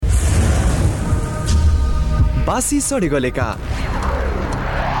बासी सडी गलेका,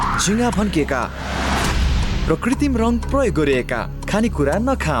 झिङ्गा भन्किएका, प्रकृतिम रङ प्रयोग गरिएका खानेकुरा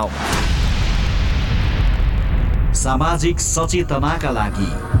नखाऊ। सामाजिक सचेतनाका लागि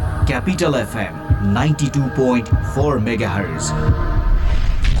capital FM 92.4 megahertz.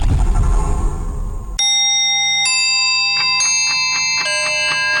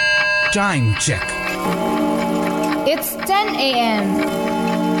 Time check. It's 10 a.m.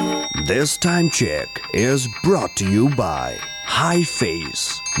 This time check is brought to you by High Face.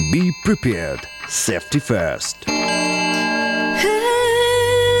 Be prepared. Safety first.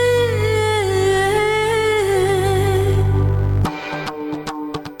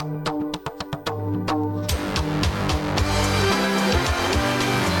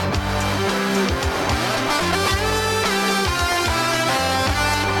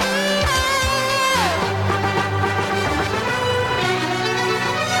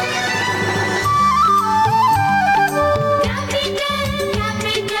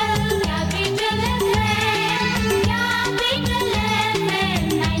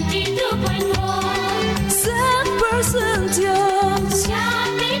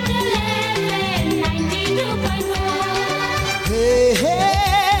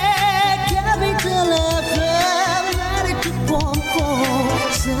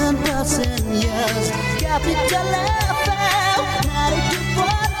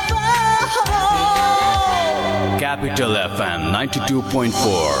 Capital FM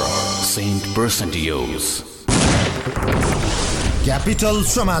 92.4 Saint Percent Use. Capital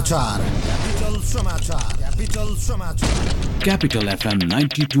समाचार. Capital FM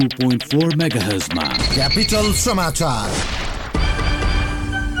 92.4 MHz मा Capital समाचार.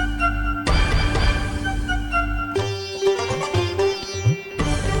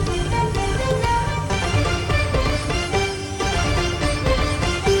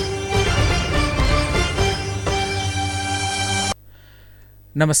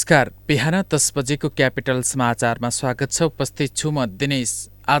 नमस्कार, बिहान 10 बजेको capital समाचारमा स्वागत छ। उपस्थित छु म दिनेश।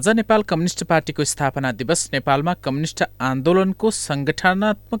 आज नेपाल कम्युनिस्ट पार्टीको स्थापना दिवस। नेपालमा कम्युनिस्ट आन्दोलनको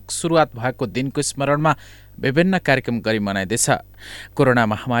संगठनात्मक सुरुवात भएको दिनको स्मरणमा विभिन्न कार्यक्रम गरी मनाइँदैछ। कोरोना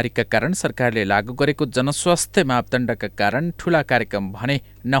महामारीका कारण सरकारले लागू गरेको जनस्वास्थ्य मापदण्डका कारण ठूला कार्यक्रम भने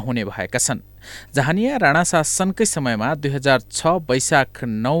नहुने भएका छन्। जहानिया राणा शासनकै समयमा 2006 वैशाख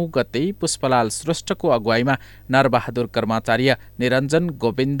 9 गते पुष्पलाल श्रेष्ठको अगुवाईमा नरबहादुर कर्माचार्य, निरञ्जन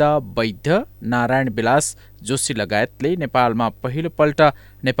गोविन्द वैद्य, नारायण विलास जोशी लगायतले नेपालमा पहिलोपल्ट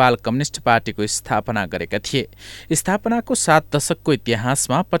नेपाल कम्युनिस्ट पार्टीको स्थापना गरेका थिए। स्थापनाको 7 दशकको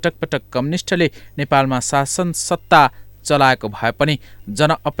इतिहासमा पटक पटक कम्युनिस्टले नेपालमा शासन सत्ता चलाएको भए पनि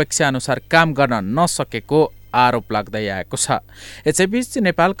जनअपेक्षा अनुसार काम गर्न नसकेको आरोप लाग्दै आएको छ। यसैबीच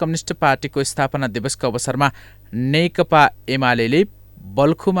नेपाल कम्युनिस्ट पार्टीको स्थापना दिवसको अवसरमा नेकपा एमाले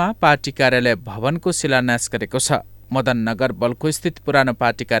बल्खुमा पार्टी कार्यालय भवनको शिलान्यास गरेको छ। मदननगर बल्खु स्थित पुरानो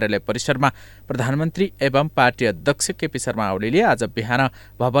पार्टी कार्यालय परिसरमा प्रधानमन्त्री एवं पार्टी अध्यक्ष केपी शर्मा ओलीले आज बिहान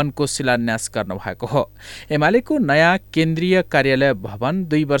भवनको शिलान्यास गर्नुभएको हो। एमालेको नयाँ केन्द्रीय कार्यालय भवन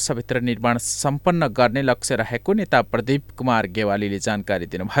 2 वर्षभित्र निर्माण सम्पन्न गर्ने लक्ष्य रहेको नेता प्रदीप कुमार गेवालीले जानकारी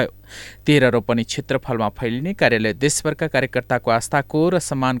दिनुभयो। 13 रोपनी क्षेत्रफलमा फैलिने कार्यालय देशभरका कार्यकर्ताको आस्थाको र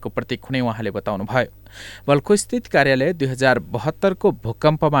सम्मानको प्रतीक हुने उहाँले बताउनुभयो। बल्खु स्थित कार्यालय 2072 को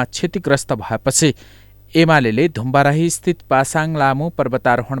भूकम्पमा क्षतिग्रस्त भएपछि एमाले धुम्बाराही स्थित पासाङ लामो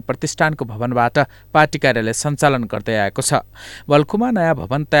पर्वतारोहण प्रतिष्ठानको भवनबाट पार्टी कार्यालय सञ्चालन गर्दै आएको छ। बल्खुमा नयाँ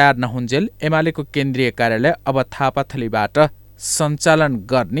भवन तयार नहुन्जेल एमालेको केन्द्रीय कार्यालय अब थापाथलीबाट सञ्चालन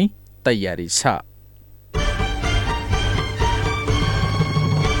गर्ने तयारी छ।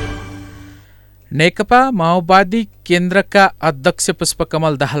 नेकपा माओवादी केन्द्रका अध्यक्ष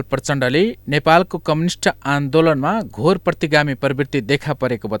पुष्पकमल दाहाल प्रचण्डले नेपालको कम्युनिस्ट आन्दोलनमा घोर प्रतिगामी प्रवृत्ति देखा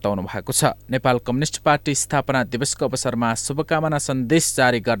परेको बताउनु भएको छ। नेपाल कम्युनिस्ट पार्टी स्थापना दिवसको अवसरमा शुभकामना सन्देश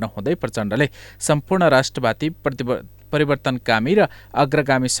जारी गर्नुहुँदै प्रचण्डले सम्पूर्ण राष्ट्रवादी परिवर्तनकामी र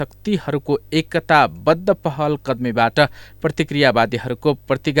अग्रगामी शक्तिहरूको एकताबद्ध पहल कदमीबाट प्रतिक्रियावादीहरूको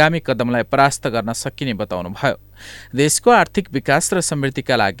प्रतिगामी कदमलाई परास्त गर्न सकिने बताउनुभयो। देशको आर्थिक विकास र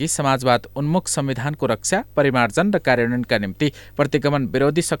समृद्धिका लागि समाजवाद उन्मुख संविधानको रक्षा, परिमार्जन र कार्यान्वयनका निम्ति प्रतिगमन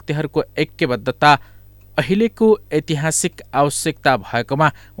विरोधी शक्तिहरूको ऐक्यबद्धता अहिलेको ऐतिहासिक आवश्यकता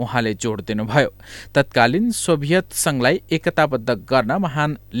भएकोमा उहाँले जोड दिनुभयो। तत्कालीन सोभियत संघलाई एकताबद्ध गर्न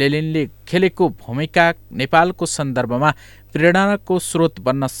महान लेनिनले खेलेको भूमिका नेपालको सन्दर्भमा प्रेरणाको स्रोत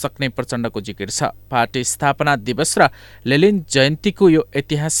बन्न सक्ने प्रचण्डको जिकिर छ। पार्टी स्थापना दिवस र लेनिन जयन्तीको यो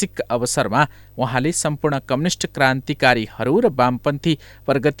ऐतिहासिक अवसरमा उहाँले सम्पूर्ण कम्युनिस्ट क्रान्तिकारीहरू र वामपन्थी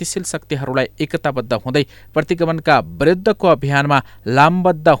प्रगतिशील शक्तिहरूलाई एकताबद्ध हुँदै प्रतिगमनका विरुद्धको अभियानमा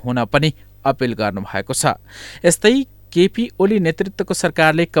लामबद्ध हुन पनि अपील गर्नुभएको छ। यस्तै केपी ओली नेतृत्वको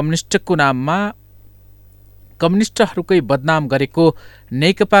सरकारले कम्युनिस्टहरूकै बदनाम गरेको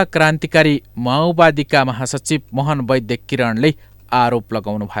नेकपा क्रान्तिकारी माओवादीका महासचिव मोहन वैद्य किरणले आरोप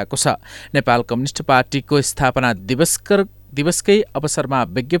लगाउनु भएको छ। नेपाल कम्युनिस्ट पार्टीको स्थापना दिवसकै अवसरमा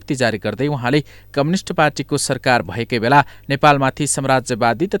विज्ञप्ति जारी गर्दै उहाँले कम्युनिस्ट पार्टीको सरकार भएकै बेला नेपालमाथि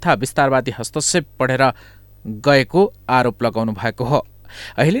साम्राज्यवादी तथा विस्तारवादी हस्तक्षेप बढेर गएको आरोप लगाउनु भएको हो।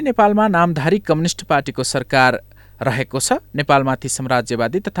 अहिले नेपालमा नामधारी कम्युनिस्ट पार्टीको सरकार रहेको छ। नेपालमाथि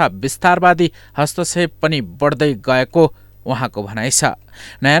साम्राज्यवादी तथा विस्तारवादी हस्तक्षेप पनि बढ्दै गएको उहाँको भनाइ छ।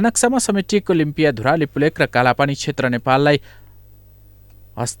 नयाँ नक्सामा समेटिएको लिम्पिया धुरा लिपुलेक र कालापानी क्षेत्र नेपाललाई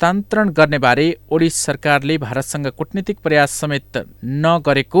हस्तान्तरण गर्नेबारे ओडिसा सरकारले भारतसँग कूटनीतिक प्रयास समेत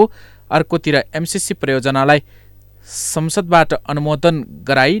नगरेको, अर्कोतिर एमसीसी परियोजनालाई संसदबाट अनुमोदन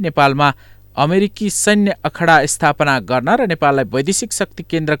गराई नेपालमा अमेरिकी सैन्य अखडा स्थापना गर्न र नेपाललाई वैदेशिक शक्ति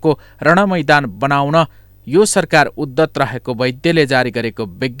केन्द्रको रणमैदान बनाउन यो सरकार उद्यत रहेको वैद्यले जारी गरेको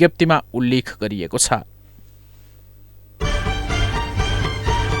विज्ञप्तिमा उल्लेख गरिएको छ।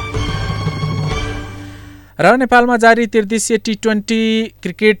 र नेपालमा जारी त्रिदेशीय T20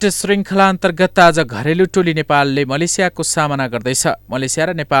 क्रिकेट श्रृङ्खला अन्तर्गत आज घरेलु टोली नेपालले मलेसियाको सामना गर्दैछ। मलेसिया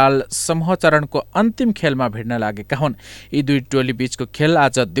र नेपाल समूह चरणको अन्तिम खेलमा भिड्न लागेका हुन्। यी दुई टोली बीचको खेल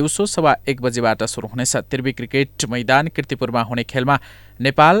आज दिउँसो 1:15 बजेबाट सुरु हुनेछ। त्रिवी क्रिकेट मैदान कीर्तिपुरमा हुने खेलमा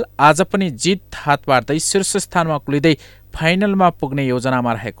नेपाल आज पनि जित हात पार्दै शीर्ष स्थानमा कुलिँदै फाइनलमा पुग्ने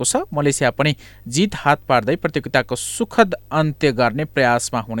योजनामा रहेको छ। मलेसिया पनि जित हात पार्दै प्रतियोगिताको सुखद अन्त्य गर्ने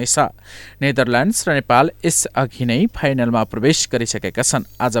प्रयासमा हुनेछ। नेदरल्यान्ड्स र नेपाल यसअघि नै फाइनलमा प्रवेश गरिसकेका छन्।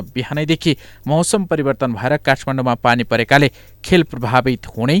 आज बिहानैदेखि मौसम परिवर्तन भएर काठमाडौँमा पानी परेकाले खेल प्रभावित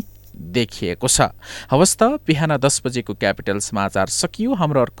हुने देखिएको छ। हवस् त बिहान 10 बजेको क्यापिटल समाचार सकियो।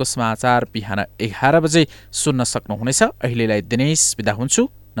 हाम्रो अर्को समाचार बिहान 11 बजे सुन्न सक्नुहुनेछ। अहिलेलाई दिनेश बिदा हुन्छु।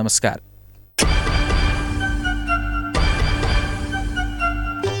 नमस्कार।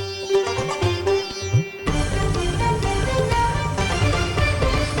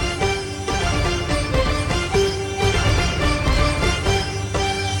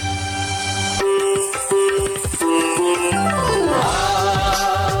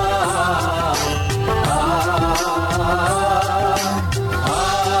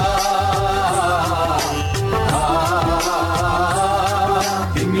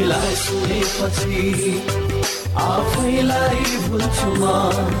 आफैलाई भुल्छु म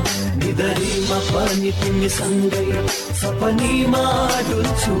निदरीमा पनि तिमीसँगै सपनीमा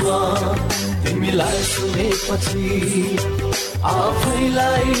डुल्छु म तिमीलाई सुनेपछि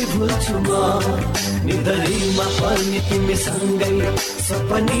आफैलाई भुल्छु म निदरीमा पनि तिमीसँगै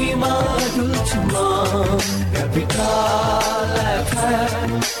सपनीमा डुल्छु म capital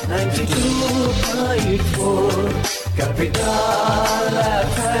FM 92.4 capital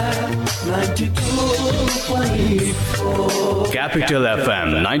FM 92.4 Capital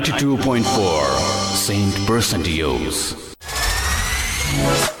FM 92.4 Saint Percentios.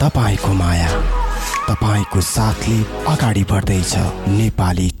 तपाईको माया, तपाईको साथले अगाडि बढ्दैछ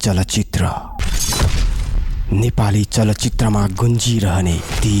नेपाली चलचित्र। नेपाली चलचित्रमा गुन्जिरहने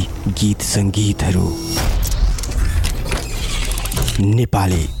ती गीत संगीतहरू,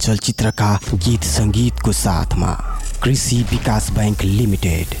 नेपाली चलचित्रका गीत संगीतको साथमा कृषि विकास बैंक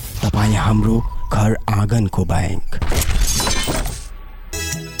लिमिटेड, तपाईं हाम्रो घर आँगनको बैंक।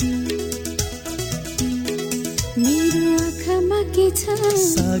 मेरो आँखामा के छ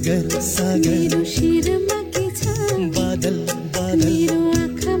सागर सागर, मेरो शिरमा के छ बादल बादल, मेरो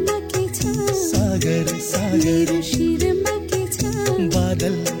आँखामा के छ सागर सागर, मेरो शिरमा के छ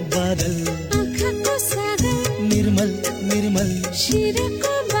बादल बादल, आँखाको सागर निर्मल निर्मल,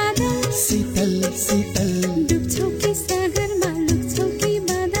 शिरको बादल शीतल शीतल, डुब्छौ कि सागरमा लुक्छौ कि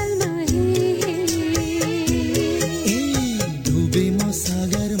बादलमा, हे डुबे म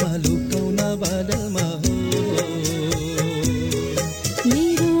सागरमा लुकाउन बादलमा हो।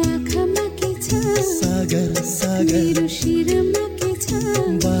 मेरो आँखामा के छ सागर सागर, मेरो शिरमा के छ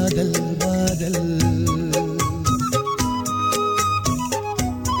बादल बादल।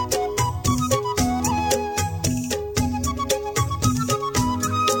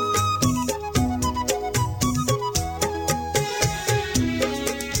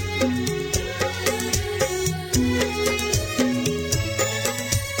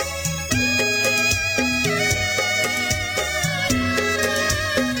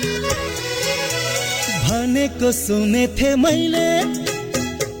 भनेको सुनेथे मैले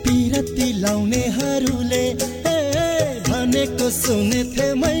पिरती लाउनेहरूले, भनेको सुनेथे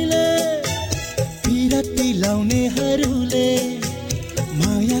मैले पिरती लाउनेहरूले,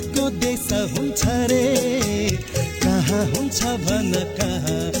 मायाको देश हुन्छ रे कहाँ हुन्छ भन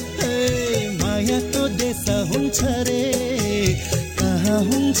कहाँ, मायाको देश हुन्छ रे कहाँ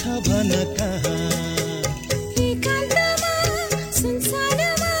हुन्छ भन कहाँ।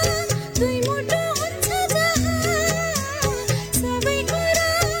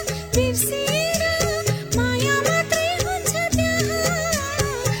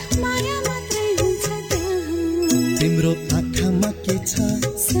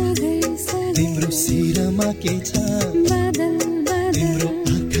 के छ बादल बादल तिम्रो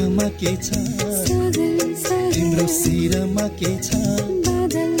आँखामा के छ सागर सागर तिम्रो शिरमा के छ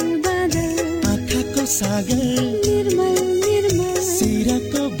बादल बादल आँखाको सागर निर्मल निर्मल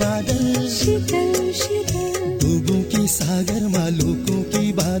शिरको बादल शीतल शीतल डुबौँ कि सागरमा लुकौँ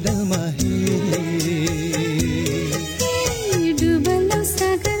कि बादलमा हे डुबलो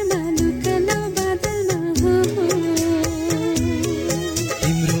सागरमा लुकलो बादलमा हो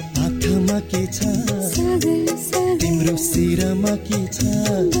तिम्रो आँखामा के छ सागर सागर तिम्रो शिरमा के छ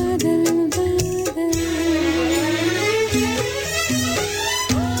बादल बादल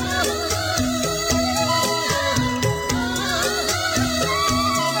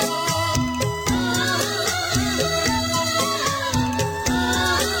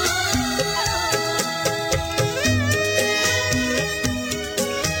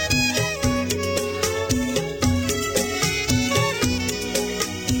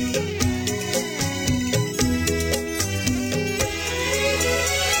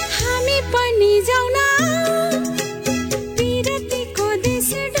हामी पनि जाउँ न पिरतीको देश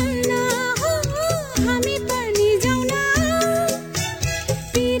डल्न हो हामी पनि जाउँ न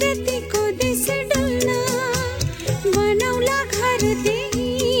पिरतीको देश डल्न बनाउला घर त्यही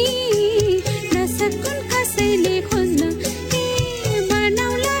नसकुन् कसैले खोज्न ए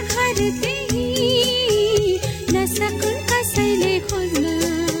बनाउला घर त्यही नसकुन् कसैले खोज्न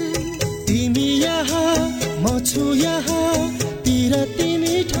तिमी यहाँ म छु यहाँ पिरती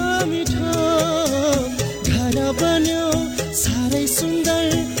मिठो मिठो घर बन्यो साह्रै सुन्दर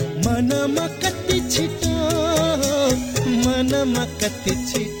मनमा कति छिटो मनमा कति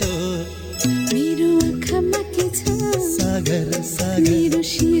छिटो मेरो आँखामा के छ सागर सागर मेरो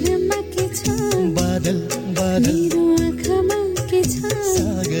शिरमा के छ बादल बादल मेरो आँखामा के छ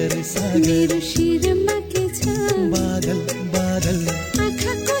सागर सागर मेरो शिरमा के छ बादल बादल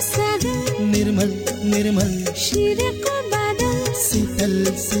आँखाको सागर निर्मल निर्मल शिरको बादल शीतल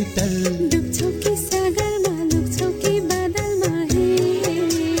शीतल डुब्छौ कि सागरमा लुक्छौ कि बादलमा हे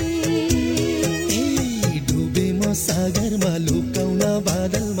ए डुबे म सागरमा लुकाउन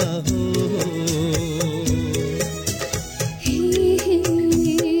बादलमा हो हे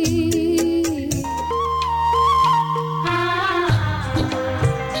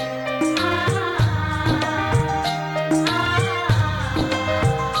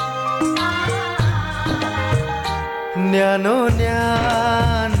न्यानो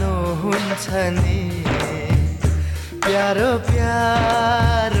न्यानो हुन्छ नि प्यारो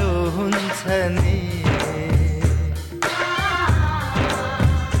प्यारो हुन्छ नि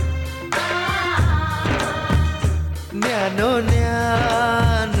न्यानो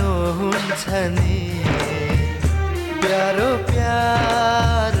न्यानो हुन्छ नि प्यारो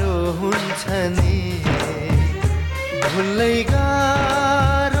प्यारो हुन्छ नि भुल्लै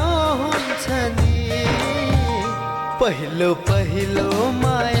गाह्रो हुन्छ नि पहिलो पहिलो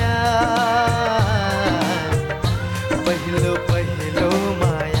माया पहिलो पहिलो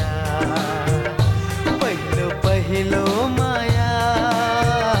माया पहिलो पहिलो माया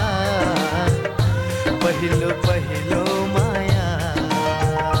पहिलो पहिलो माया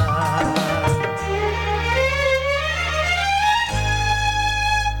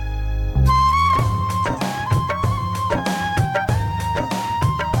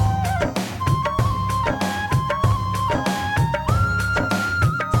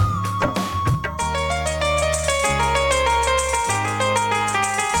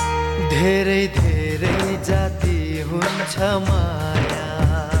धेरै धेरै जाति हुन्छ माया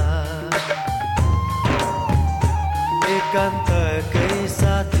एकान्तकै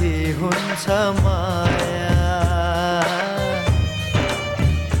साथी हुन्छ माया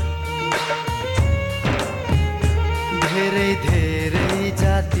धेरै धेरै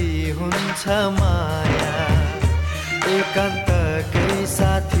जाति हुन्छ माया एकान्तकै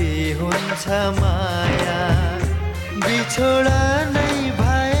साथी हुन्छ माया बिछोडा नै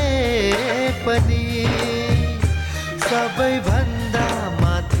पनि सबैभन्दा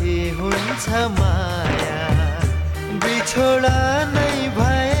माथि हुन्छ माया बिछोडा नै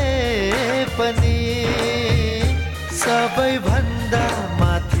भए पनि सबैभन्दा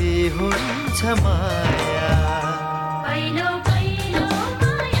माथि हुन्छ माया पहिलो पहिलो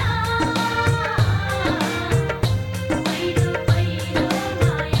माया पहिलो पहिलो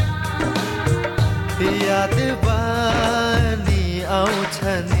माया याद बानी आउँछ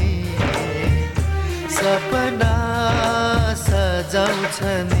नि सपना सजाउँछ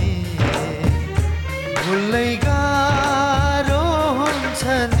नि भुल्नै गाह्रो हुन्छ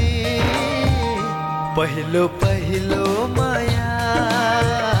नि पहिलो पहिलो माया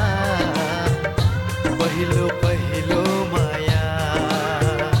पहिलो पहिलो माया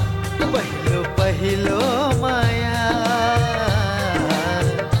पहिलो पहिलो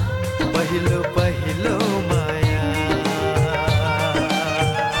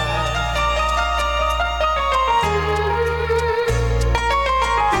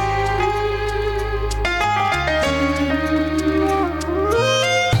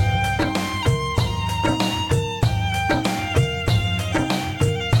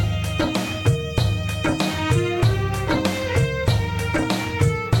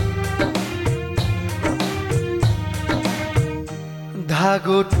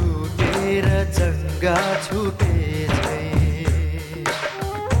धागो टुटेर जङ्गा छुटे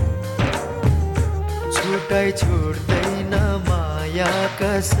छुटाइ छुट्दैन माया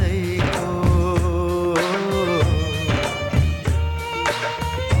कसैको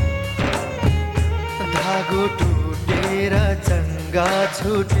धागो टुटेर जङ्गा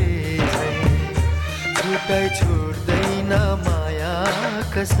छुटे छुटाइ छुट्दैन माया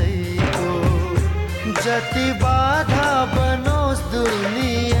कसैको जति बाधा बनोस्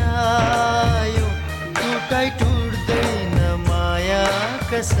दुनिया यो टुटाइ टुट्दैन माया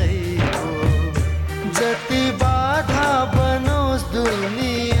कसैको जति बाधा बनोस्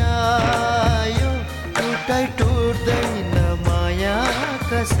दुनिया यो टुटाइ टुट्दैन माया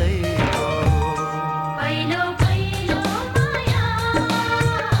कसैको पहिलो पहिलो माया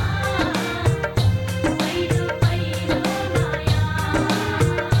पहिलो पहिलो माया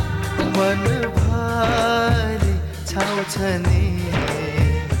मनभरि छाउँछ नि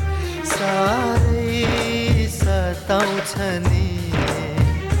साह्रै सताउँछ नि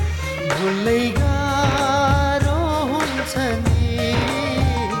भुल्दै गाह्रो हुन्छ नि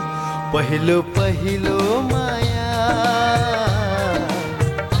पहिलो पहिलो माया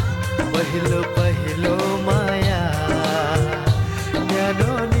पहिलो पहिलो माया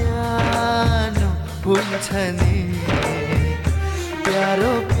न्यानो न्यानो हुन्छ नि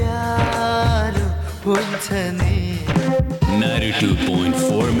प्यारो प्यारो हुन्छ नि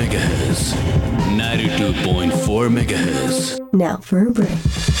 92.4 megahertz. 92.4 megahertz. Now for a break.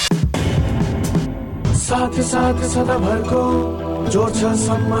 साथ साथ सदाभरको जोड्छ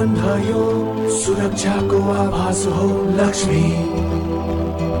सम्बन्ध यो सुरक्षाको आभास हो लक्ष्मी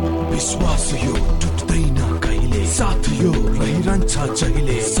विश्वास यो टुट्दैन कहिले साथ यो रहिरहन्छ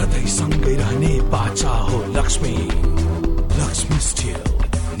जहिले सधैँ सँगै रहने बाचा हो लक्ष्मी लक्ष्मी स्टिल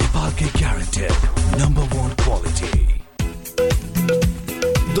नेपालकै ग्यारेन्टेड नम्बर 1 क्वालिटी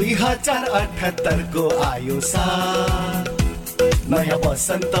 2078 को आयो साल नयाँ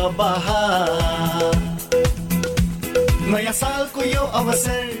वसन्त बहार नयाँ सालको यो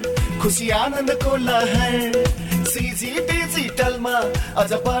अवसर खुसी आनन्दको लहर सीजी डिजिटलमा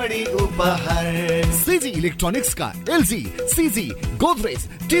अझ बढी उपहार सीजी इलेक्ट्रोनिक्स का एलजी, सीजी, गोदरेज,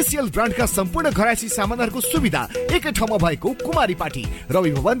 टीसीएल ब्रान्डका सम्पूर्ण घरायसी सामानहरूको सुविधा एकै ठाउँमा भएको कुमारी पाटी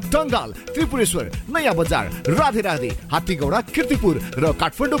रवि भवन टंगाल त्रिपुरेश्वर नयाँ बजार राधे राधे हात्तीगौडा किर्तिपुर र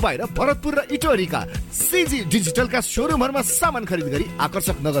काठमाडौँ बाहिर भरतपुर र इटोरीका सीजी डिजिटलका शोरूमहरूमा सामान खरिद गरी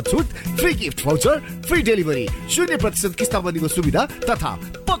आकर्षक नगद छुट free gift voucher free delivery 0% किस्ताबन्दीको सुविधा तथा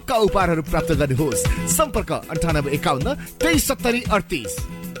पक्का उपहारहरू प्राप्त गर्नुहोस् सम्पर्क 9851 237038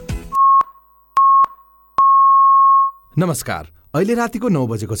 नमस्कार अहिले रातिको 9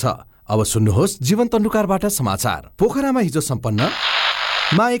 बजेको छ अब सुन्नुहोस् जीवन तन्डुकारबाट समाचार पोखरामा हिजो सम्पन्न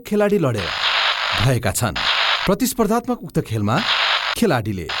मा एक खेलाडी लडेर भएका छन् प्रतिस्पर्धात्मक उक्त खेलमा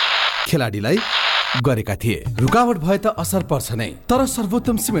खेलाडीलाई गरेका थिए रुकावट भए त असर पर्छ नै तर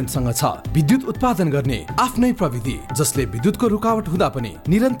सर्वोत्तम सिमेन्टसँग छ विद्युत उत्पादन गर्ने आफ्नै प्रविधि जसले विद्युतको रुकावट हुँदा पनि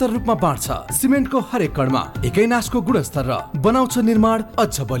निरन्तर रूपमा बाँड्छ सिमेन्टको हरेक कणमा एकै नासको गुणस्तर र बनाउँछ निर्माण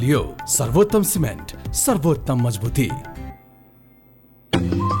अझ बलियो सर्वोत्तम सिमेन्ट सर्वोत्तम मजबुती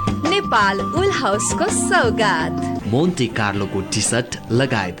नेपाल उल हाउसको सौगात मोन्टे कार्लोको टी सर्ट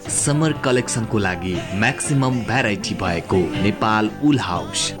लगायत समर कलेक्सनको लागि म्याक्सिमम भेराइटी भएको नेपाल उल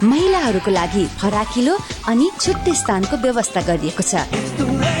हाउस महिलाहरूको लागि फराकिलो अनि छुट्टै स्थानको व्यवस्था गरिएको छ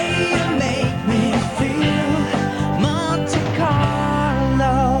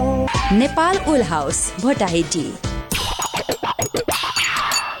नेपाल उल हाउस भोटाहेटी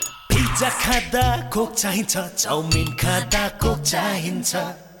पिज्जा खाँदा कोक चाहिन्छ चाउमिन खाँदा कोक चाहिन्छ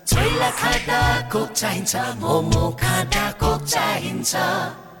छोइला खाँदा कोक चाहिन्छ मोमो खाँदा कोक चाहिन्छ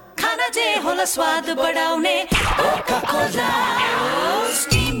खाना जे होला स्वाद बढाउने Coca Cola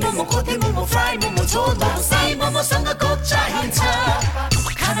steam momo कोथे momo fry momo झोल मोमो साई मोमो सँग कोक चाहिन्छ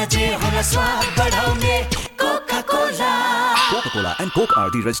खाना जे होला स्वाद बढाउने Coca Cola Coca-Cola and Coke are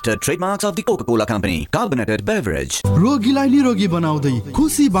the registered trademarks of the Coca-Cola Company. Carbonated beverage. रोगीलाई निरोगी बनाउँदै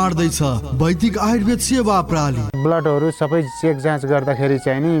खुसी बाँड्दैछ वैदिक आयुर्वेद सेवा प्रणाली ब्लडहरू सबै चेक जाँच गर्दाखेरि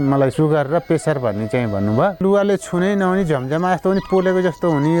चाहिँ नि मलाई सुगर र प्रेसर भन्ने चाहिँ भन्नुभयो लुगाले छुनै नहुने झमझमा जस्तो पनि पोलेको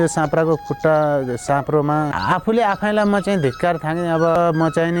जस्तो हुने यो साँप्राको खुट्टा साँप्रोमा आफूले आफैलाई म चाहिँ धिक्कार थाङे अब म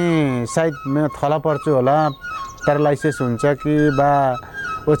चाहिँ नि सायद थला पर्छु होला प्यारालाइसिस हुन्छ कि बा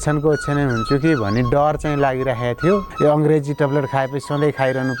ओछ्यानको ओछ्यानै हुन्छु कि भन्ने डर चाहिँ लागिरहेको थियो यो अङ्ग्रेजी ट्याब्लेट खाएपछि सधैँ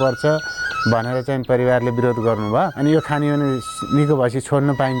खाइरहनु पर्छ भनेर चाहिँ परिवारले विरोध गर्नुभयो अनि यो खाने भने निको भएपछि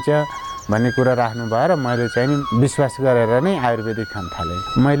छोड्न पाइन्छ भन्ने कुरा राख्नु भयो र मैले चाहिँ नि विश्वास गरेर नै आयुर्वेदिक खान थालेँ।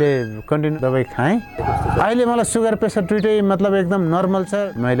 मैले कन्टिन्यू दबाई खाएँ। अहिले मलाई सुगर प्रेसर दुइटै मतलब एकदम नर्मल छ।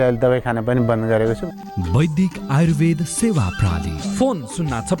 मैले अहिले दबाई खान पनि बन्द गरेको छु। वैदिक आयुर्वेद सेवा प्रणाली। Phone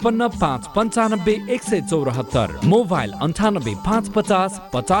 056 595 174, mobile 98 550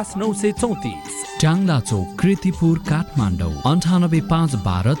 50 934। ट्याङ्ला चौक कृतिपुर काठमाडौँ 98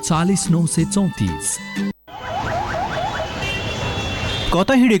 512 40 934।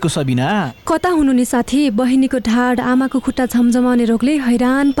 कता हिँडेको सबिना? कता हुनु नि साथी, बहिनीको ढाड आमाको खुट्टा झमझमाउने रोगले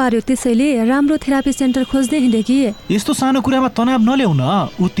हैरान पार्यो, त्यसैले राम्रो थेरापी सेन्टर खोज्दै हिँडे कि। यस्तो सानो कुरामा तनाव नल्याउ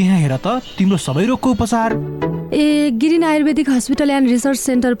न, उ त्यहाँ हेर त तिम्रो सबै रोगको उपचार। ए green Ayurvedic hospital and research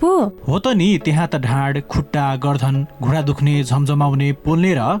centre पो हो त नि। त्यहाँ त ढाड खुट्टा गर्दन घुँडा दुख्ने झमझमाउने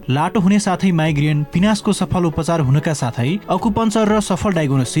पोल्ने र लाटो हुने साथै माइग्रेन पिनासको सफल उपचार हुनका साथै अकुपञ्चर र सफल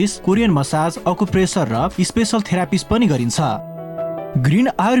डायग्नोसिस, कोरियन मसाज, अकुप्रेसर र स्पेशल थेरापिस्ट पनि गरिन्छ। Green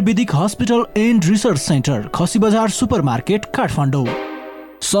Ayurvedic hospital and research centre, Khasi Bazar super market, Kathmandu.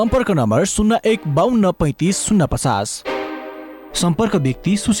 सम्पर्क नम्बर 0152 35 050। सम्पर्क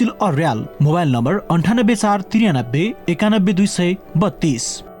व्यक्ति सुशील अर्याल। Mobile number 98 493 91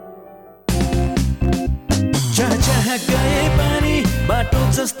 232। जहाँ जहाँ गए पनि बाटो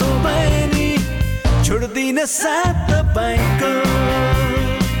जस्तो भए नि छोड्दिन साथ तपाईँको,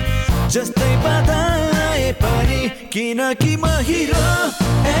 जस्तै बाधा आए पनि किनकि म हिरो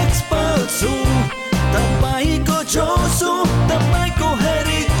एक्सपर्ट छु, तपाईँको जोसु तपाईँको हर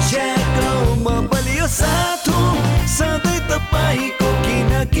इच्छाको म बलियो साथ हुँ सधैँ तपाईँको,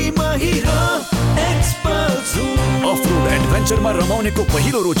 किनकि म हिरो एक्सपर्ट छु। अफ-रोड एडभेन्चरमा रमाउनेको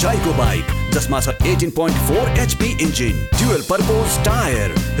पहिलो रोचाइको बाइक जसमा छ 18.4 HP engine, dual purpose tyre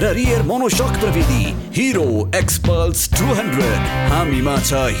र रियर मोनोसक प्रविधि। हिरो एक्सपल्स 200, हामीमा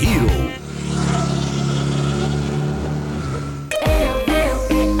छ हिरो।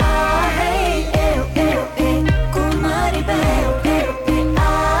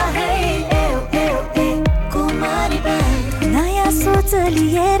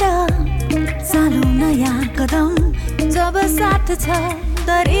 लिएर चालौ नयाँ कदम, जब साथ छ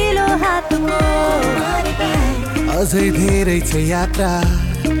दरिलो हातको। अझै धेरै छ यात्रा,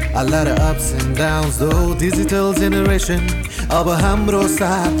 a lot of ups and downs, though digital generation अब हाम्रो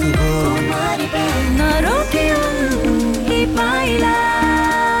साथ हो। नरोकियो यी पाइला,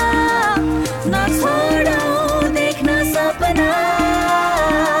 नछोडौ देख्न सपना,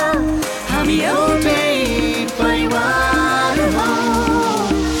 हामी एउटै परिवार हो,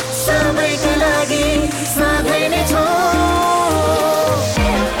 सबैका लागि सधैँ नै छौ।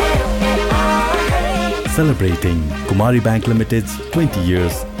 Celebrating Kumari Bank Limited's 20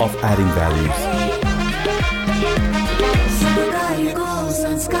 years of adding values.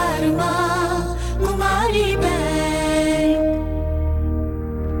 संस्कारमा कुमारी बैंक।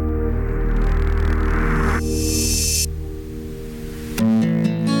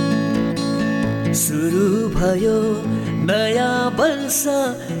 सुरु भयो नयाँ वर्ष,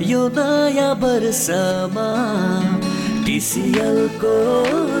 यो नयाँ वर्षमा TCL-को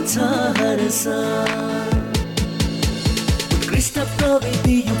छ हर्ष। उत्कृष्ट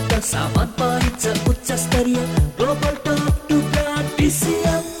प्रविधि युक्त सामान पाइन्छ उच्च स्तरीय global top to brand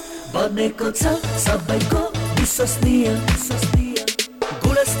TCL बनेको छ सबैको विश्वसनीय।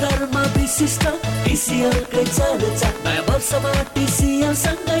 गुणस्तरमा विशिष्ट TCL-कै चर्चा, नयाँ वर्षमा TCL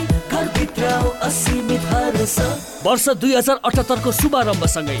सँगै घरभित्र असीमित हर्ष। वर्ष 2078 को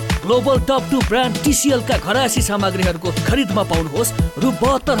शुभारम्भसँगै ग्लोबल टप टु ब्रान्ड TCL-का घरायसी सामग्रीहरूको खरिदमा पाउनुहोस् रु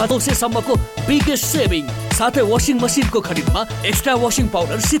 72,900 सम्मको बिगेस्ट सेभिङ, साथै वासिङ मसिनको खरिदमा एक्स्ट्रा वासिङ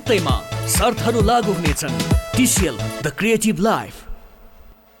पाउडर सित्तैमा। शर्तहरू लागू हुनेछन्। TCL the creative life.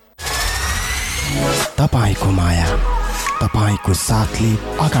 तपाईको माया, तपाईको साथले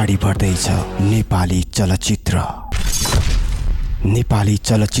अगाडि बढ्दैछ नेपाली चलचित्र। नेपाली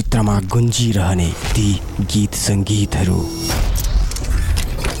चलचित्रमा गुन्जिरहने ती गीत सङ्गीतहरू,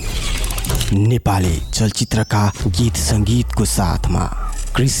 नेपाली चलचित्रका गीत सङ्गीतको साथमा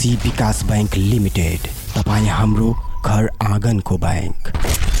कृषि विकास बैंक लिमिटेड, तपाईँ हाम्रो घर आँगनको बैंक।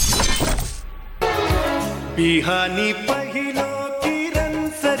 बिहानी पहिलो किरण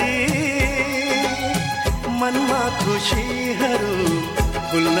सरी मनमा खुसीहरू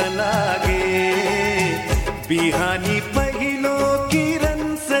फुल्न लागे, बिहानी पहिलो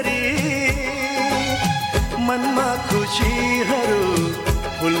किरण सरी मनमा खुसीहरू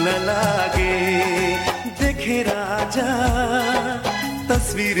फुल्न लागे। देखे राजा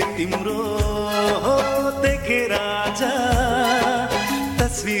तस्वीर तिम्रो, देखे राजा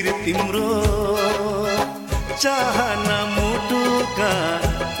तस्वीर तिम्रो, चाहना मुटुका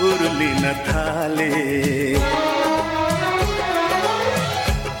उर्लिन थाले।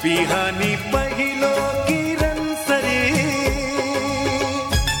 बिहानी पहिलो किरण सरी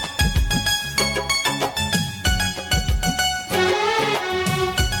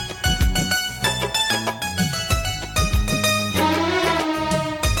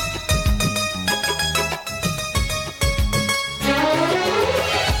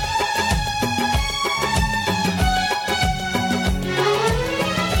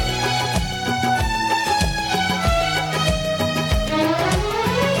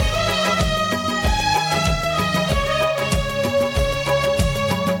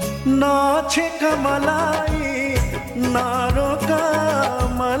नाछेका मलाई नारोका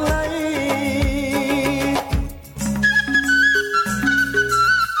मलाई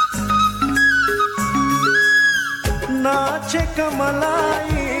नाछेका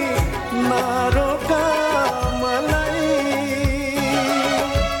मलाई नारोका मलाई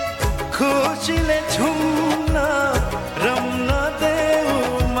खुसीले झुम्न रम्न देऊ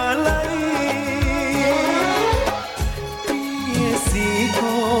मलाई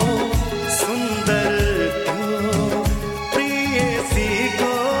प्रियसीको सुन्दर त्यो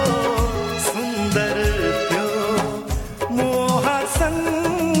प्रियसीको सुन्दर त्यो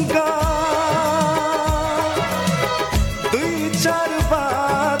मोहसँग दुई चार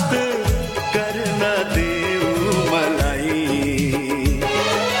बात गर्न देऊ मलाई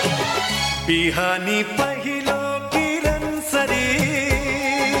बिहानी पहिलो किरण सरी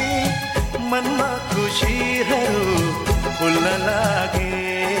मनमा खुसीहरू फुल्न लागे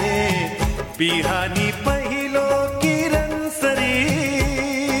बिहानी पहिलो किरण सरी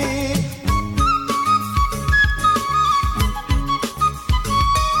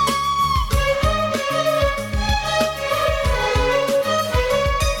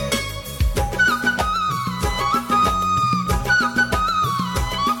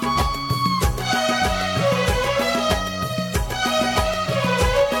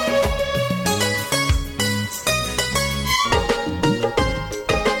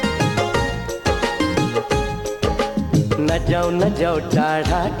न जाऊ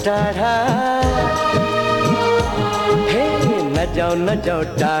टाढा टाढा हे न जाऊ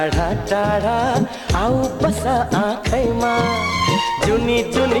टाढा टाढा आऊ बस आँखैमा जुनी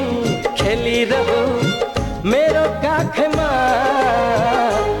जुनी खेलिरहु मेरो काखमा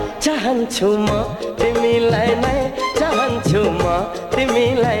चाहन्छु म तिमीलाई नै चाहन्छु म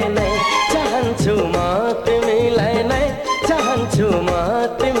तिमीलाई नै चाहन्छु म तिमीलाई नै चाहन्छु म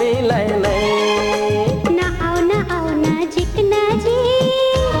तिमीलाई नै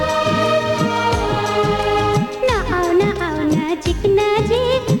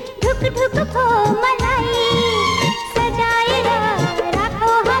ढुक भो मलाई सजाएर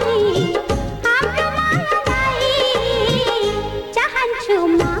राखो हामी हाम्रो मायालाई चाहन्छु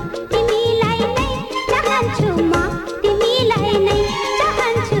म तिमीलाई नै चाहन्छु म तिमीलाई नै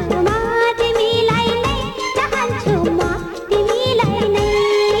चाहन्छु म तिमीलाई नै चाहन्छु म तिमीलाई नै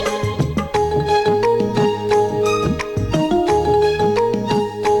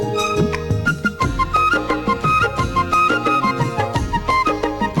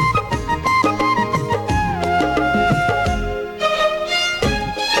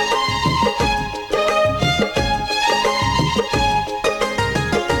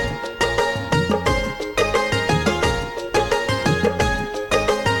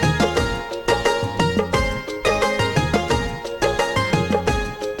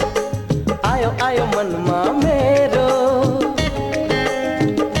आयो मनमा मेरो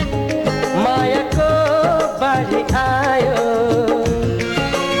मायाको बाढी आयो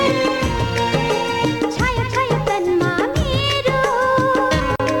छायो छायो तनमा मेरो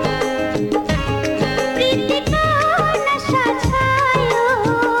प्रीतिको नशा छायो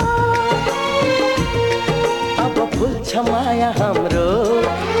अब फुल्छ माया हाम्रो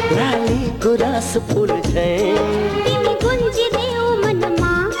रानीको रस फुल झै तिमी गुन्जिदेऊ मनमा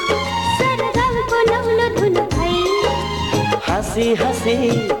हसी हसी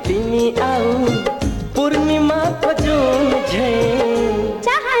तिमी आऊ पूर्णिमा जुन झै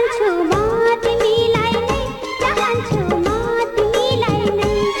चाहन्छु म तिमीलाई नै चाहन्छु म तिमीलाई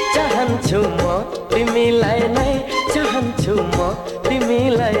नै चाहन्छु म तिमीलाई नै चाहन्छु म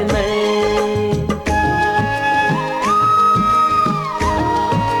तिमीलाई नै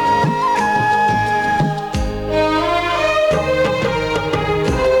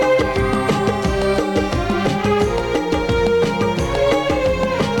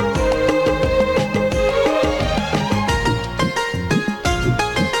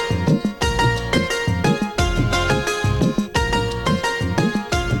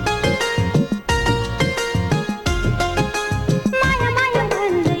माया माया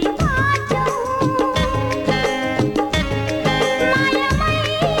भन्दै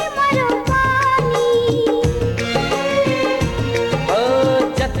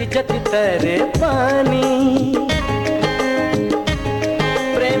जति तरे पानी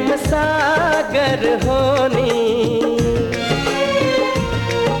प्रेम सागर होनी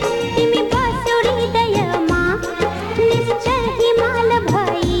तिमी बस्यौ हृदयमा निश्चल हिमाल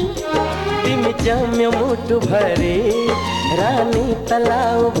भई तिमी जम्यो मुटु भरी रानी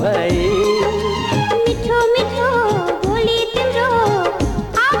तलाउ भई मिठो मिठो बोली तिम्रो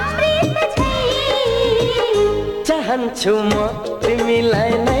अमृत झै चाहन्छु म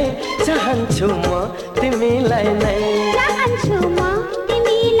तिमीलाई नै चाहन्छु म तिमीलाई नै चाहन्छु म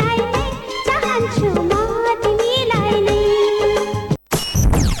तिमीलाई नै चाहन्छु म तिमीलाई नै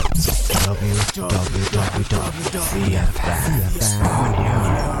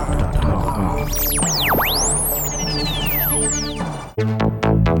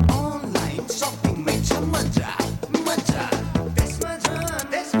Online shopping में मजा मजा त्यसमा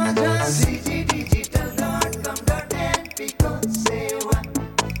जान cgdigital.com.np को सेवा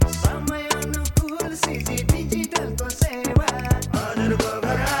समय अनुकूल CG Digital को सेवा हजुरको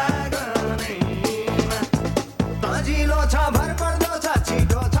घर आँगनैमा सजिलो छ भरपर्दो छ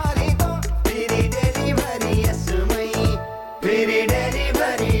छिटो थरीको फेरि डेलिभरी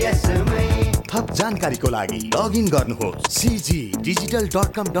यसमै थप जानकारीको लागि लगइन गर्नुहोस्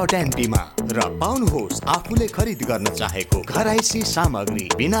cgdigital.com.np मा र पाउनुहोस् आफूले खरिद गर्न चाहेको घरायसी सामग्री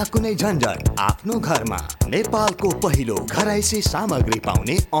बिना कुनै झन्झट आफ्नो घरमा। नेपालको पहिलो घरायसी सामग्री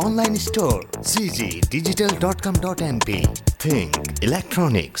पाउने online store cgdigital.com.np। Think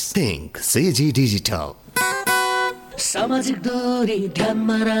electronics, think CG Digital। सामाजिक दूरी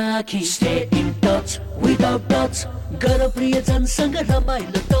ध्यानमा राखी stay in touch without touch गर प्रियजनसँग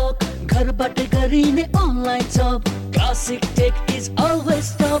रमाइलो टक घरबाटै गरिने अनलाइन जब classic tech is always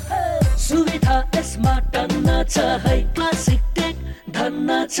top सुविधा यसमा टन्न छ है क्लासिक टेक धन्न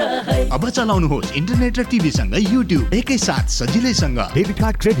छ है। अब चलाउनुहोस् इन्टरनेट र टिभी सँग युट्युब एकैसाथ सजिलैसँग। Debit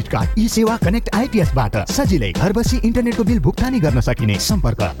card, credit card, e Sewa connect IPS बाट सजिलै घर बसी इन्टरनेटको बिल भुक्तानी गर्न सकिने।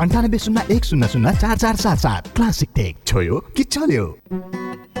 सम्पर्क 9801004477। क्लासिक टेक छोयो कि चल्यो।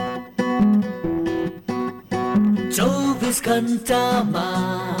 24 घण्टामा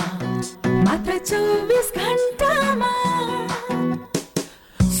मात्र 24 घण्टामा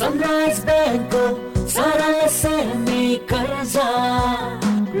सनराइज ब्याङ्कको सरल सेमी कर्जा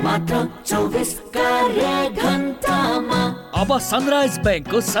मात्र 24 कार्य घण्टामा। अब सनराइज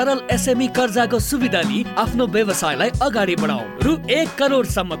ब्याङ्कको सरल एसएमई कर्जाको सुविधा लिई आफ्नो व्यवसायलाई अगाडि बढाऊ। रु 1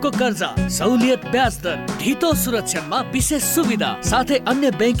 करोडसम्मको कर्जा, सहुलियत ब्याज दर, ढितो सुरक्षामा विशेष सुविधा साथै अन्य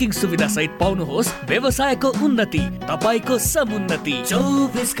ब्याङ्किङ सुविधा सहित पाउनुहोस् व्यवसायको उन्नति, तपाईको समुन्नति।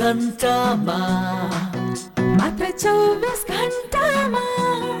 24 घण्टामा मात्र 24 घण्टामा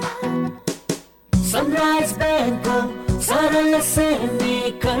सनराइज ब्याङ्कको सरल सेमी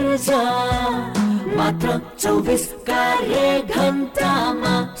कर्जा मात्र 24 कार्य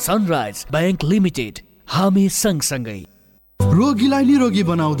घण्टामा। सनराइज ब्याङ्क लिमिटेड, हामी सँगसँगै। रोगीलाई निरोगी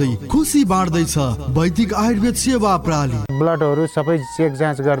बनाउँदै खुसी बाँड्दैछ वैदिक आयुर्वेद सेवा प्रणाली। ब्लडहरू सबै चेक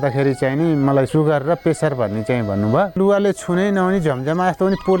जाँच गर्दाखेरि चाहिँ नि मलाई सुगर र प्रेसर भन्ने चाहिँ भन्नुभयो। लुगाले छुनै नहुने झमझमा जस्तो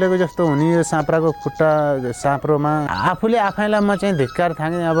पनि पोलेको जस्तो हुने यो साँप्राको खुट्टा साँप्रोमा आफूले आफैलाई म चाहिँ धिक्कार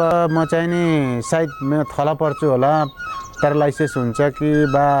थाङेँ। अब म चाहिँ नि सायद थला पर्छु होला, प्यारालाइसिस हुन्छ कि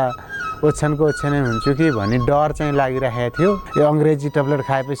बा ओछ्यानको ओछ्यानै हुन्छु कि भन्ने डर चाहिँ लागिरहेको थियो। यो अङ्ग्रेजी ट्याब्लेट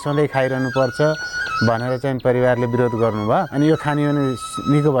खाएपछि सधैँ खाइरहनु पर्छ भनेर चाहिँ परिवारले विरोध गर्नुभयो। अनि यो खाने भने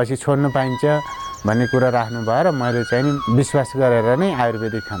निको भएपछि छोड्नु पाइन्छ भन्ने कुरा राख्नुभयो र मैले चाहिँ नि विश्वास गरेर नै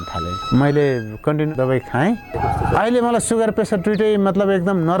आयुर्वेदिक खान थालेँ। मैले कन्टिन्यू दबाई खाएँ। अहिले मलाई सुगर प्रेसर दुइटै मतलब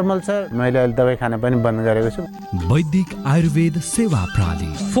एकदम नर्मल छ। मैले अहिले दबाई खान पनि बन्द गरेको छु। वैदिक आयुर्वेद सेवा प्रणाली।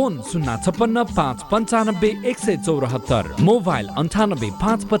 Phone 056 595 174, mobile 98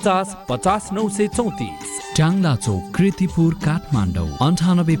 550 50 934। ट्याङ्ला चौक, कृतिपुर, काठमाडौँ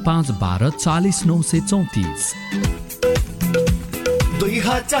 98 512 40 934।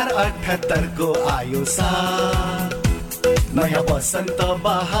 2078 को आयो साल, नयाँ बसन्त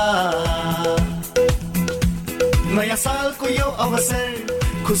बहार, नयाँ सालको यो अवसर,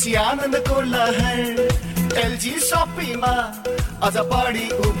 खुसी आनन्दको लहर, एलजी शपिङमा अझ बढी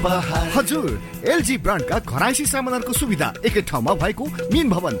उपहार। हजुर, एलजी ब्रान्डका घरायसी सामानहरूको सुविधा एकै ठाउँमा भएको मिन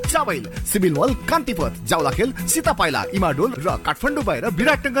भवन, चाबैल, सिभिल मल, कान्तिपथ, जाउलाखेल, सीतापाइला, इमाडोल र काठमाडौँ बाहिर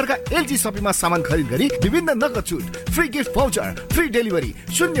विराटनगरका एलजी शपिङमा सामान खरिद गरी विभिन्न नगद छुट, free gift voucher, free delivery,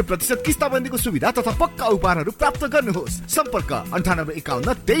 0% किस्ताबन्दीको सुविधा तथा पक्का उपहारहरू प्राप्त गर्नुहोस्। सम्पर्क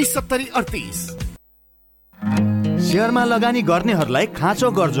 9851 23 70 38। शेयरमा लगानी गर्नेहरूलाई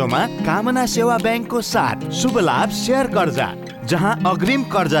खाँचो गर्जोमा कामना सेवा ब्याङ्कको साथ शुभ लाभ शेयर कर्जा जहाँ अग्रिम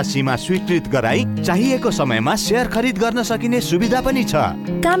कर्जा सीमा स्वीकृत गराई चाहिएको समयमा शेयर खरिद गर्न सकिने सुविधा पनि छ।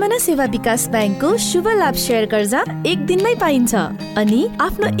 कामना सेवा विकास बैंकको शुभ लाभ शेयर कर्जा एक दिनमै पाइन्छ अनि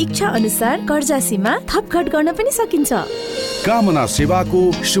आफ्नो इच्छा अनुसार कर्जा सीमा थपघट गर्न पनि सकिन्छ। कामना सेवाको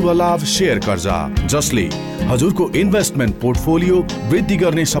शुभ लाभ शेयर कर्जा, जसले हजुरको इन्भेस्टमेन्ट पोर्टफोलियो वृद्धि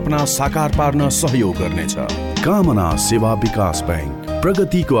गर्ने सपना साकार पार्न सहयोग गर्नेछ। कामना सेवा विकास बैंक,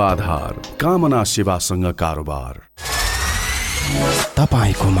 प्रगतिको आधार। कामना सेवासँग कारोबार।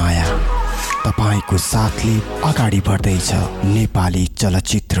 तपाईको माया, तपाईको साथले अगाडि बढ्दैछ नेपाली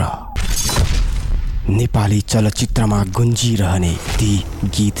चलचित्र। नेपाली चलचित्रमा गुन्जिरहने ती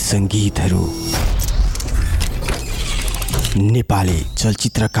गीत संगीतहरू, नेपाली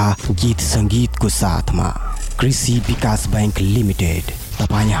चलचित्रका गीत संगीतको साथमा कृषि विकास बैंक लिमिटेड,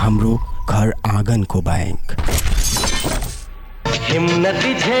 तपाईँ हाम्रो घर आँगनको बैंक।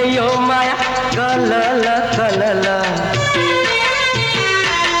 हिम्मती झेयो माया कलल कलल,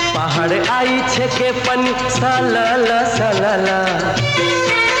 पहाड आई छेके पनि सलल सलल।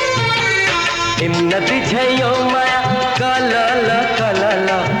 हिम्मती झेयो माया कलल कलल,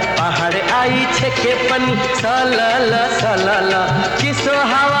 पहाड आई छेके पनि सलल सलल। चिसो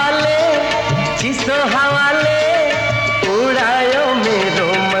हावाले उडायो मेरो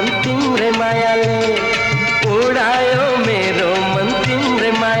मन तिम्रै मायाले, उडायो मेरो मन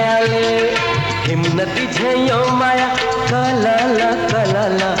तिम्रै मायाले। हिम्मती झेयो माया कलल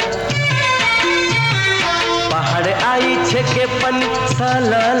कलल, पहाड आई छेके पनि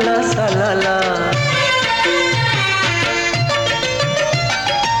सलल सलल।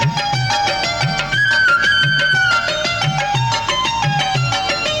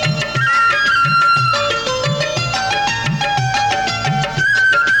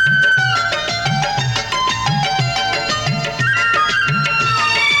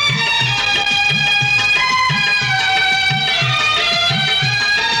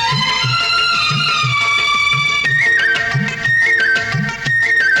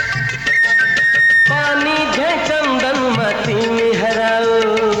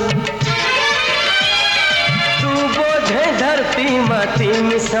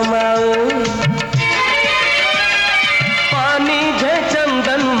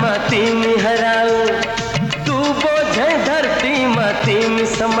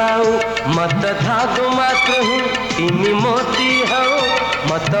 मत धागो मात्र हूँ तिमी मोती हो,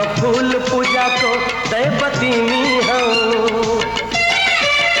 मत फूल पूजा को दैवती हो।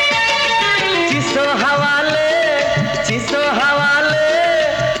 चिसो हवाले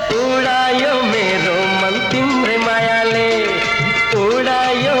उडायो मेरो मन तिम्रै मायाले,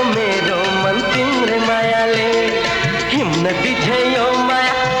 उडायो मेरो मन तिम्रै मायाले। हिम्मती झेयो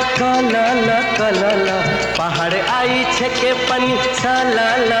माया कलल कलल, पहाड आई छेके पनि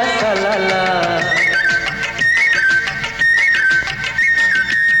सलल सलल।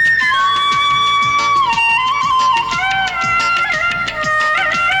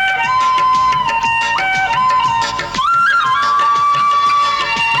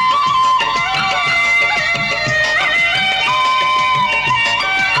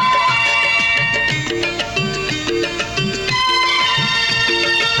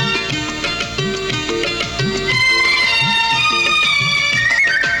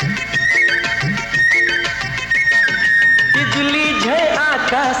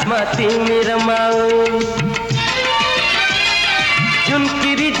 तिमी रमाऊ, जुन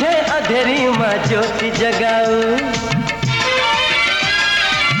किरिझे अधेरीमा ज्योति जगाऊ।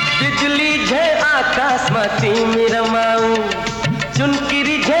 बिजुली झे आकाशमा तिमी रमाऊ, जुन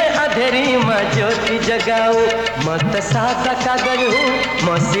किरिझे अधेरीमा ज्योति जगाऊ। म त सादा कागज हूँ,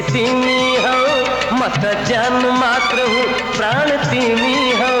 मसी तिमी हो, म त जान मात्र हूँ, प्राण तिमी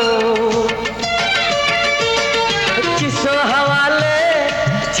हो।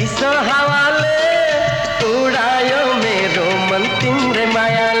 चिसो हवाले उडायो मेरो मन तिम्रै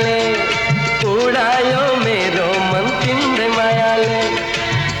मायाले, उडायो मेरो मन तिम्रै मायाले।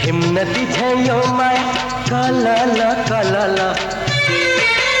 हिम्मती झेयो माया कलल कलल,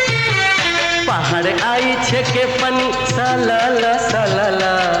 पहाड आई छेके पनि सलल सलल।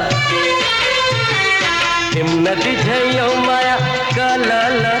 हिम्मती झेयो माया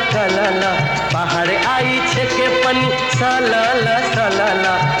कलल कलल, पहाड आई छेके पनि सलल सलल।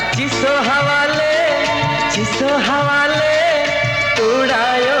 चिसो हवाले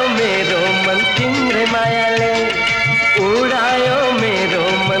उडायो मेरो मन तिम्रै मायाले, उडायो मेरो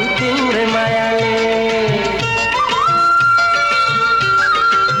मन तिम्रै मायाले।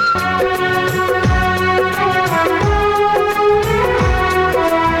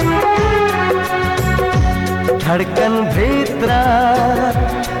 धडकन भित्र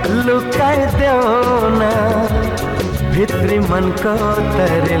लुकाइदेऊ न, भित्री मनको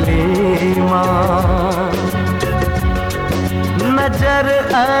तरलीमा नजर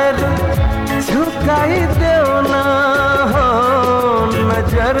अरू झुकाइदेऊ न हो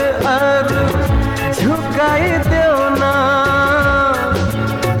नजर अरू झुकाइदेऊ न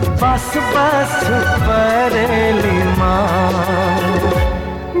बस बस परेलीमा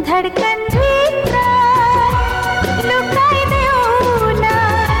धडकन भित्र लुकाइदेऊ न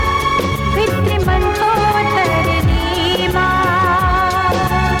भित्री मनको तरलीमा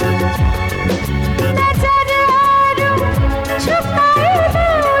नजर अरू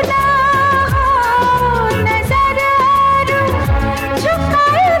झुकाइदेऊ न नजर अरू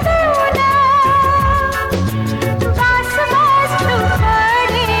झुकाइदेऊ न बस बस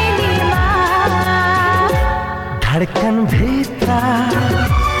परेलीमा धडकन भित्र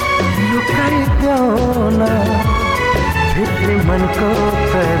लुकाइदेऊ न भित्री मनको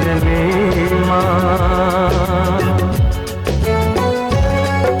तरलीमा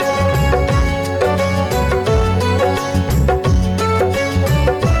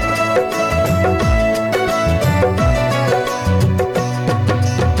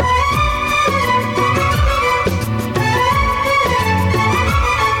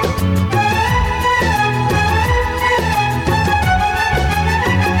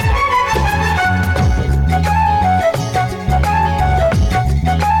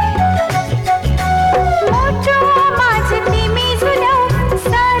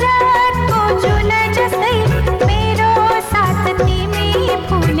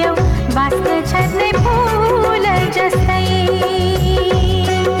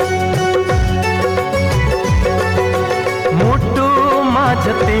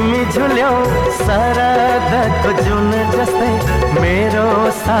तिमी झुल्यौ शरदको जुन जस्तै मेरो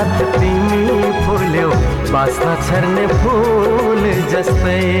साथ तिमी फुल्यौ बास्न छर्ने फूल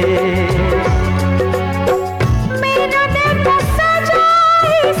जस्तै मेरो देखा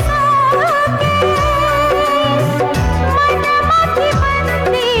सजाइसके मनमाथि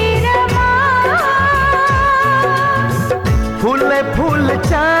मन्दिरमा फुलले फुल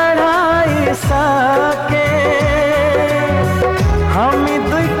चढाइसके हामी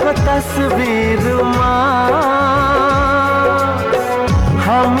दुईको तस्बिरमा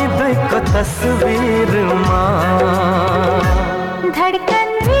हामी दुईको तस्बिरमा धडकन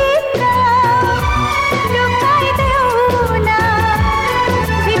भित्र लुकाइदेऊ न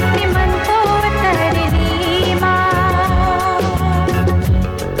भित्री मनको तरलीमा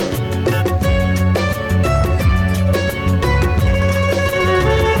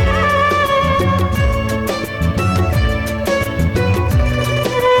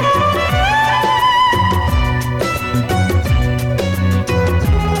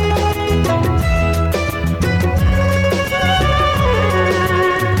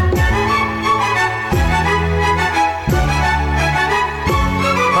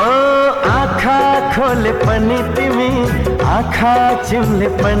खोले पनि तिमी आँखा चिम्ले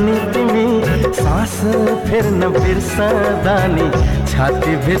पनि तिमी सास फेर्न बिर्सदा नि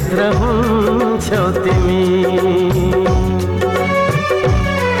छाती भित्र हुन्छौ तिमी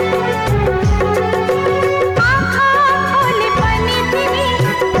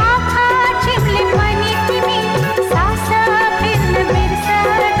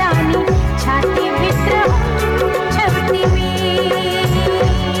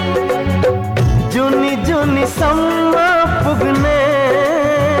सम्म पुग्ने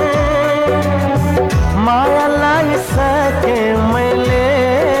माया लागिसके मैले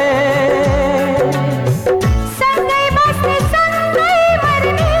सँगै बस्ने सँगै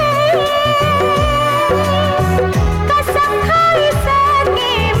मर्ने कसम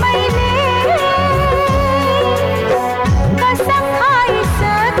खाइसके मैले कसम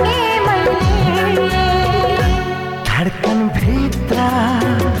खाइसके मैले धडकन भित्र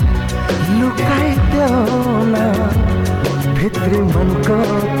लुकाइदेऊ न भित्री मनको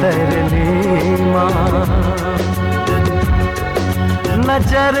तरलीमा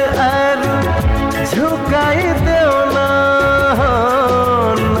नजर अरू झुकाइदेऊ न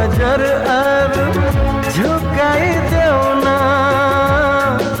नजर अरू झुकाइदेऊ न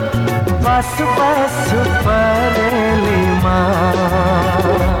बस बस परेलीमा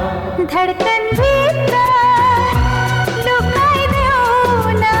धडकन भित्र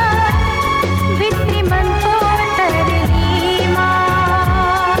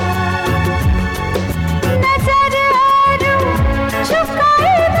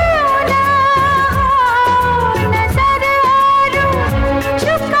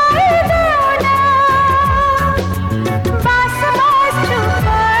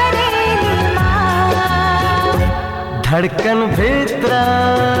धडकन भित्र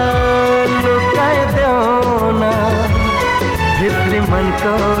लुकाइदेऊ न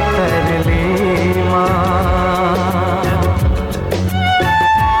मनको तरलीमा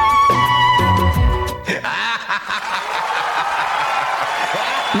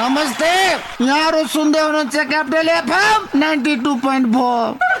नमस्ते, यहाँहरू सुन्दै हुनुहुन्छ क्यापिटल एफएम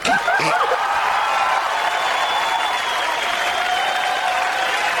 92.4।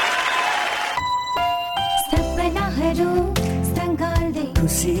 सपनाहरू सँगाल्दै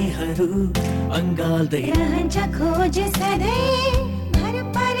खुसीहरू अङ्गाल्दै रहन्छ खोज सधैँ भर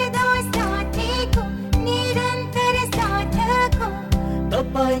पर्दो साथीको निरन्तर साथको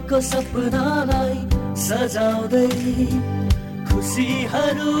तपाईँको सपनालाई सजाउँदै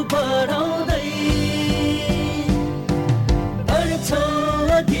खुसीहरू बढाउँदै बढ्छौँ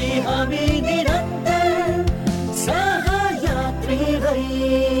अघि हामी निरन्तर सहयात्री भई।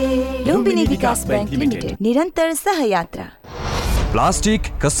 लुम्बिनी विकास बैंक लिमिटेड निरन्तर सहयात्रा। प्लास्टिक,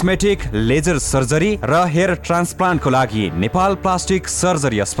 कस्मेटिक, लेजर सर्जरी र हेयर ट्रान्सप्लान्टको लागि नेपाल प्लास्टिक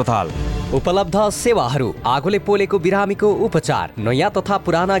सर्जरी अस्पताल। उपलब्ध सेवाहरू आगोले पोलेको बिरामीको उपचार, नयाँ तथा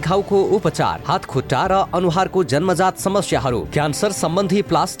पुराना घाउको उपचार, हात खुट्टा र अनुहारको जन्मजात समस्याहरू, क्यान्सर सम्बन्धी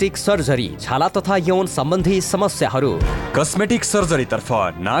प्लास्टिक सर्जरी, छाला तथा यौन सम्बन्धी समस्याहरू। कस्मेटिक सर्जरी तर्फ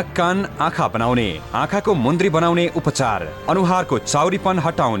नाक, कान, आँखा बनाउने, आँखाको मुन्द्री बनाउने उपचार, अनुहारको चाउरीपन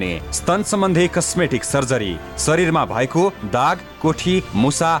हटाउने, स्तन सम्बन्धी कस्मेटिक सर्जरी, शरीरमा भएको दाग, कोठी,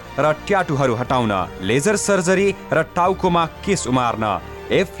 मुसा र ट्याटुहरू हटाउन, लेजर सर्जरी र टाउकोमा केश उमार्न,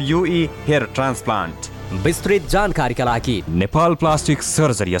 FUE हेयर ट्रान्सप्लान्ट। विस्तृत जानकारीका लागि नेपाल प्लास्टिक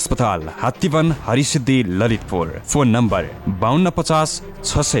सर्जरी अस्पताल, हात्तीवन, हरिसिद्धि, ललितपुर। Phone number 5250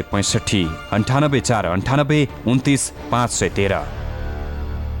 665 98498 29513।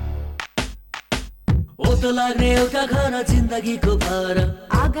 ओतो लाग्ने एउटा घर जिन्दगीको भार,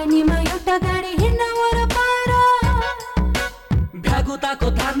 आँगनीमा एउटा गाडी हिँड्न वरपर, भ्यागुताको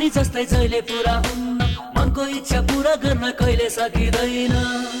धार्नी जस्तै जहिले पुरा हुन्न, मनको इच्छा पूरा गर्न कहिले सकिँदैन।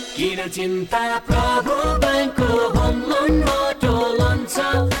 किन चिन्ता, प्रभु बैंकको होम लोन अटो लोन छ,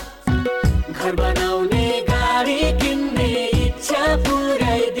 घर बनाउने गाडी किन्ने इच्छा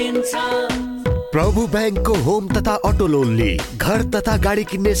पुर्याइदिन्छ। प्रभु बैंकको होम तथा अटो लोनले घर तथा गाडी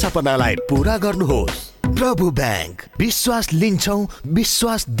किन्ने सपनालाई पूरा गर्नुहोस्। प्रभु बैंक, विश्वास लिन्छौं,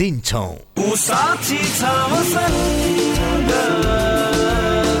 विश्वास दिन्छौं। साथी छ मसँग,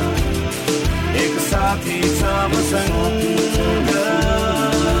 एक साथी छ मसँग,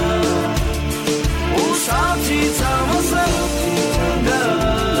 ओ साथी छ मसँग,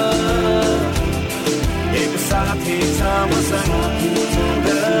 एक साथी छ मसँग।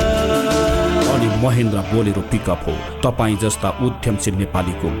 अनि महेन्द्र बोलेरो पिकअप हो तपाईँ जस्ता उद्यमशील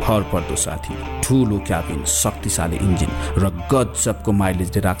नेपालीको भर पर्दो साथी। ठुलो क्याबिन, शक्तिशाली इन्जिन र गजबको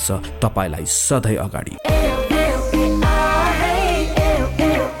माइलेजले राख्छ तपाईँलाई सधैँ अगाडि।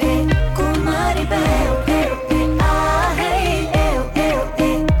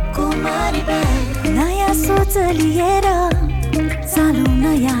 नयाँ सोच लिएर चालु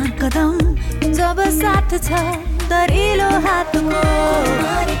नयाँ कदम, जब साथ छ दरिलो हातको।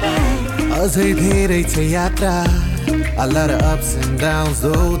 अझै धेरै छ यात्रा, a lot of ups and downs,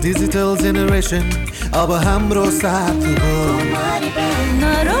 though digital generation अब हाम्रो साथ हो।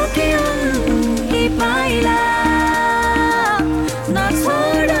 नरोकियो ही पाइला,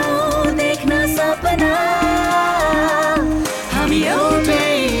 नछोडौ देख्न सपना, हामी एउटै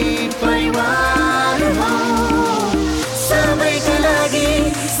परिवार हौ, सबैका लागि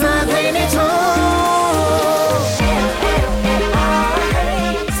सधैँ नै छौँ।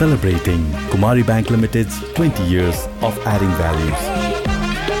 Celebrating Kumari Bank Limited's 20 years of adding values.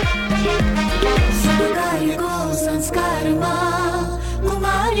 संस्कारमा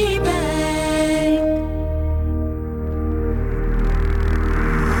कुमारी बैंक।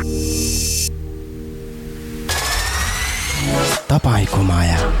 तपाईको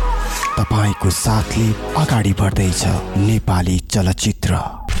माया, तपाईको साथले अगाडि बढ्दैछ नेपाली चलचित्र।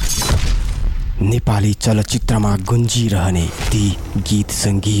 नेपाली चलचित्रमा गुन्जिरहने ती गीत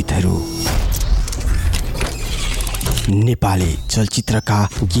सङ्गीतहरू, नेपाली चलचित्रका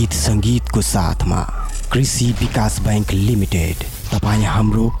गीत सङ्गीतको साथमा कृषि विकास बैंक लिमिटेड, तपाईँ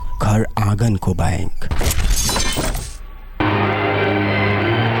हाम्रो घर आँगनको बैंक।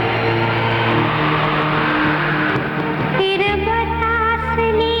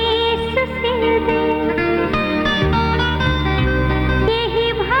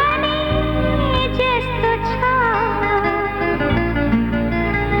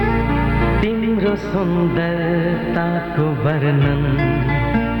 सुन्दरताको वर्णन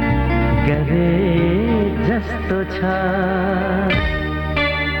गरे जस्तो छ,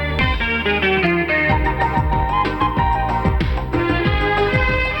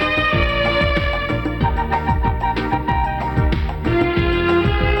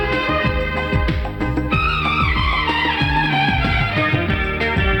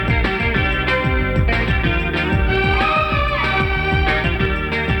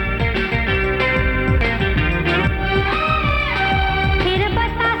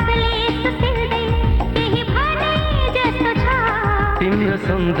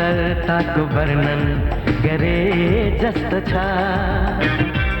 सुन्दरताको वर्णन गरे जस्तो छ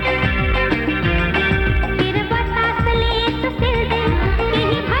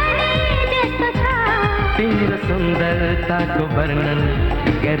तिम्रो सुन्दरताको वर्णन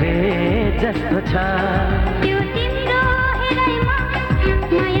गरे जस्तो छ त्यो तिम्रो हेराइमा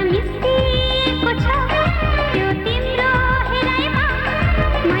माया मिसिएको छ त्यो तिम्रो हेराइमा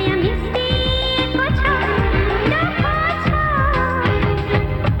माया मिसिएको छ दुःख छ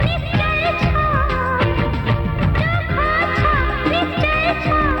निश्चय छ दुःख छ निश्चय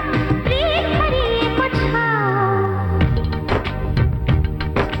छ प्रेम गरिएको छ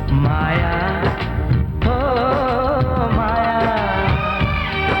माया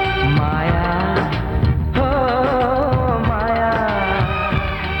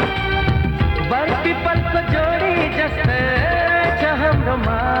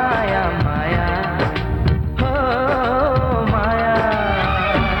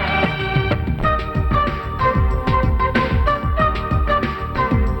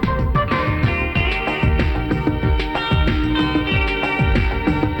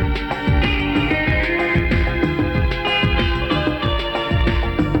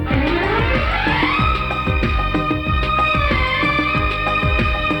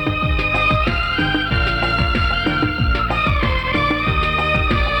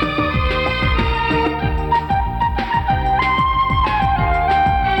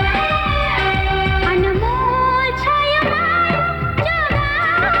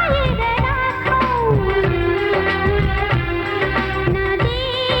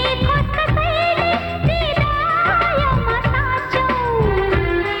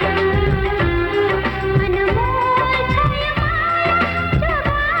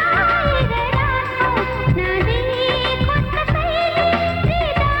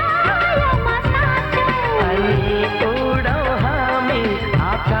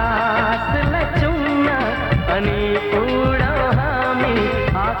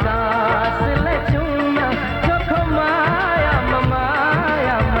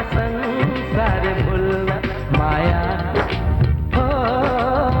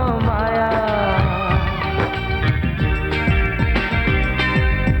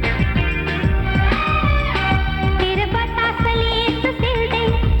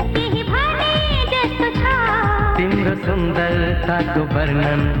सुन्दरताको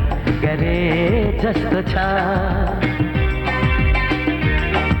वर्णन गरे जस्तो छ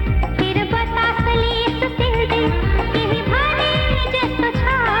तेरो बतासले सुसिल्दै केही भने जस्तो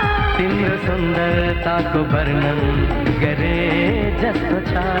छ तिम्रो सुन्दरताको वर्णन गरे जस्तो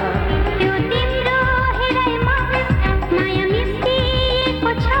छ त्यो तिम्रो हेराइमा माया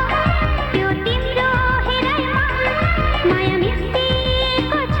मिसिएको छ त्यो तिम्रो हेराइमा माया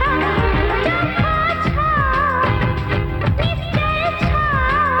मिसिएको छ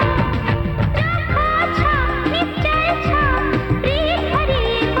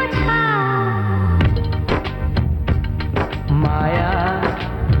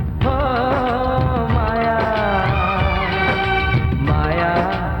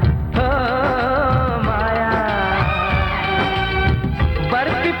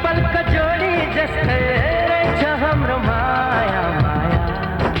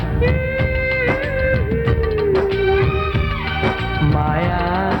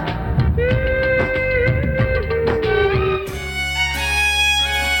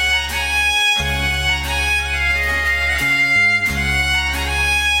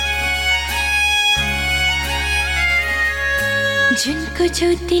जुनको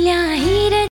ज्योतिले